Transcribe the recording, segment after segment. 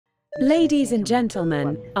Ladies and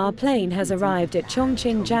gentlemen, our plane has arrived at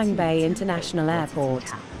Chongqing Jiangbei International Airport.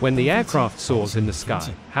 When the aircraft soars in the sky,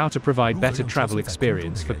 how to provide better travel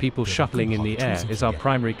experience for people shuttling in the air is our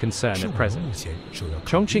primary concern at present.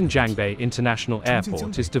 Chongqing Jiangbei International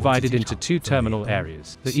Airport is divided into two terminal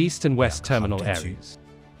areas, the East and West terminal areas.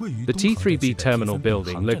 The T3B terminal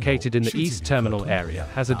building located in the East terminal area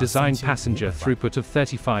has a design passenger throughput of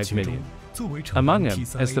 35 million. Among them,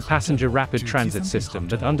 as the passenger rapid transit system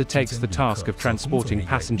that undertakes the task of transporting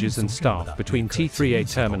passengers and staff between T3A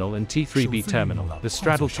terminal and T3B terminal, the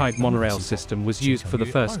straddle-type monorail system was used for the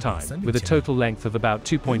first time, with a total length of about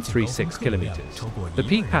 2.36 kilometers. The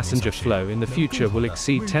peak passenger flow in the future will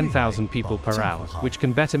exceed 10,000 people per hour, which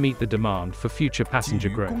can better meet the demand for future passenger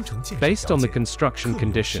growth. Based on the construction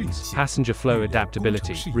conditions, passenger flow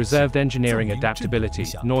adaptability, reserved engineering adaptability,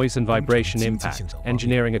 noise and vibration impact,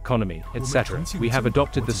 engineering economy, etc., we have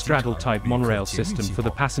adopted the straddle-type monorail system for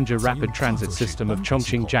the passenger rapid transit system of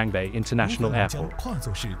Chongqing Jiangbei International Airport.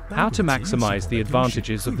 How to maximize the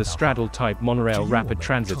advantages of the straddle-type monorail rapid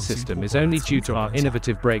transit system is only due to our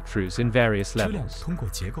innovative breakthroughs in various levels.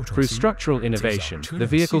 Through structural innovation, the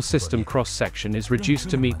vehicle system cross-section is reduced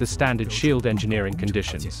to meet the standard shield engineering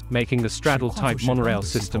conditions, making the straddle-type monorail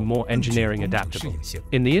system more engineering adaptable.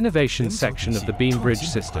 In the innovation section of the beam bridge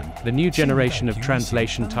system, the new generation of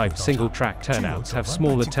translation-type single-track turnouts have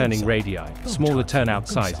smaller turning radii, smaller turnout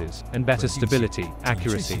sizes, and better stability,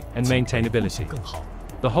 accuracy, and maintainability.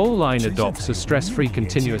 The whole line adopts a stress-free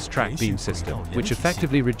continuous track beam system, which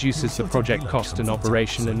effectively reduces the project cost and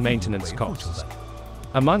operation and maintenance costs.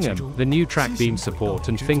 Among them, the new track beam support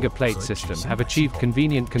and finger plate system have achieved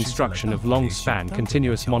convenient construction of long-span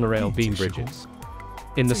continuous monorail beam bridges.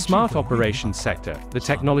 In the smart operations sector, the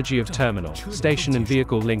technology of terminal, station and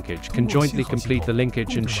vehicle linkage can jointly complete the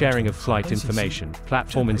linkage and sharing of flight information,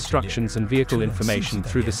 platform instructions and vehicle information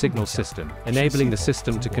through the signal system, enabling the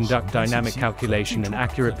system to conduct dynamic calculation and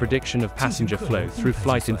accurate prediction of passenger flow through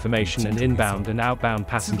flight information and inbound and outbound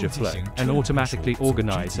passenger flow, and automatically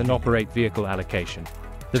organize and operate vehicle allocation.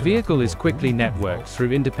 The vehicle is quickly networked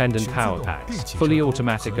through independent power packs, fully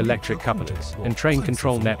automatic electric couplers, and train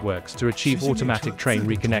control networks to achieve automatic train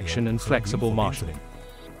reconnection and flexible marshalling.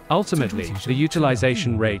 Ultimately, the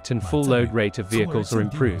utilization rate and full load rate of vehicles are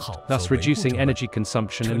improved, thus reducing energy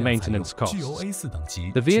consumption and maintenance costs.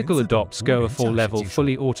 The vehicle adopts GOA 4-level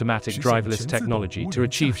fully automatic driverless technology to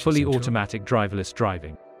achieve fully automatic driverless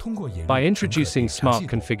driving. By introducing smart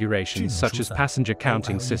configurations such as passenger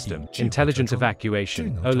counting system, intelligent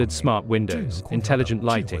evacuation, OLED smart windows, intelligent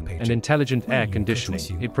lighting, and intelligent air conditioning,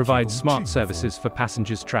 it provides smart services for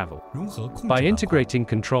passengers' travel. By integrating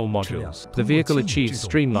control modules, the vehicle achieves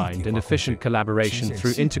streamlined and efficient collaboration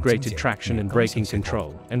through integrated traction and braking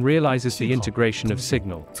control, and realizes the integration of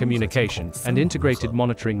signal, communication, and integrated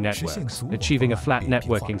monitoring networks, achieving a flat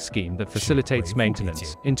networking scheme that facilitates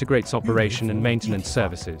maintenance, integrates operation and maintenance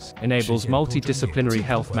services, enables multidisciplinary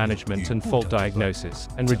health management and fault diagnosis,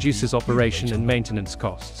 and reduces operation and maintenance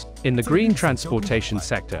costs. In the green transportation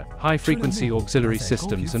sector, high-frequency auxiliary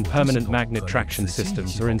systems and permanent magnet traction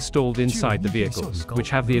systems are installed inside the vehicles, which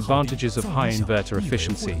have the advantages of high inverter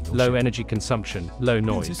efficiency, low energy consumption, low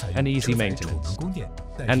noise, and easy maintenance.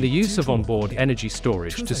 And the use of onboard energy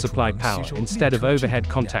storage to supply power instead of overhead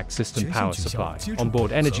contact system power supply.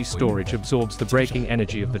 Onboard energy storage absorbs the braking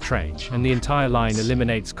energy of the train, and the entire line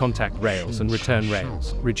eliminates contact rails and return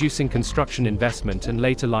rails, reducing construction investment and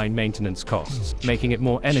later line maintenance costs, making it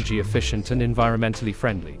more energy efficient and environmentally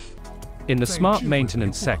friendly. In the smart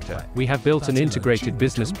maintenance sector, we have built an integrated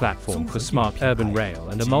business platform for smart urban rail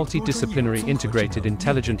and a multidisciplinary integrated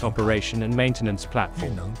intelligent operation and maintenance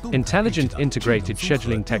platform. Intelligent integrated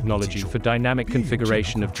scheduling technology for dynamic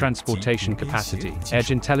configuration of transportation capacity,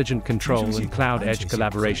 edge intelligent control and cloud edge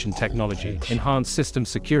collaboration technology, enhance system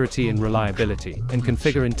security and reliability, and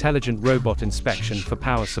configure intelligent robot inspection for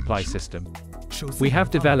power supply system. We have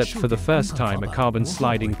developed for the first time a carbon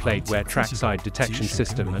sliding plate wear trackside detection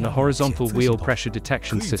system and a horizontal wheel pressure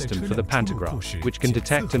detection system for the pantograph, which can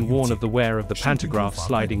detect and warn of the wear of the pantograph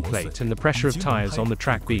sliding plate and the pressure of tires on the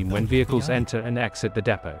track beam when vehicles enter and exit the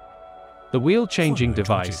depot. The wheel changing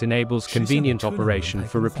device enables convenient operation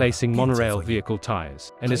for replacing monorail vehicle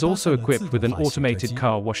tires, and is also equipped with an automated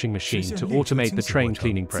car washing machine to automate the train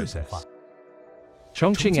cleaning process.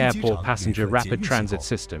 Chongqing Airport Passenger Rapid Transit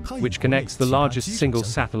System, which connects the largest single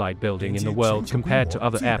satellite building in the world compared to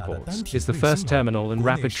other airports, is the first terminal and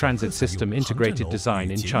rapid transit system integrated design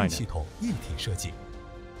in China.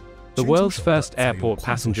 The world's first airport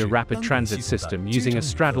passenger rapid transit system using a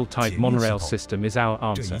straddle-type monorail system is our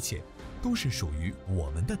answer.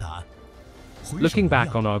 Looking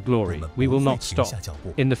back on our glory, we will not stop.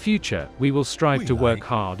 In the future, we will strive to work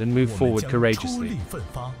hard and move forward courageously.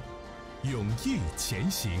 勇毅前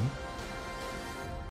行。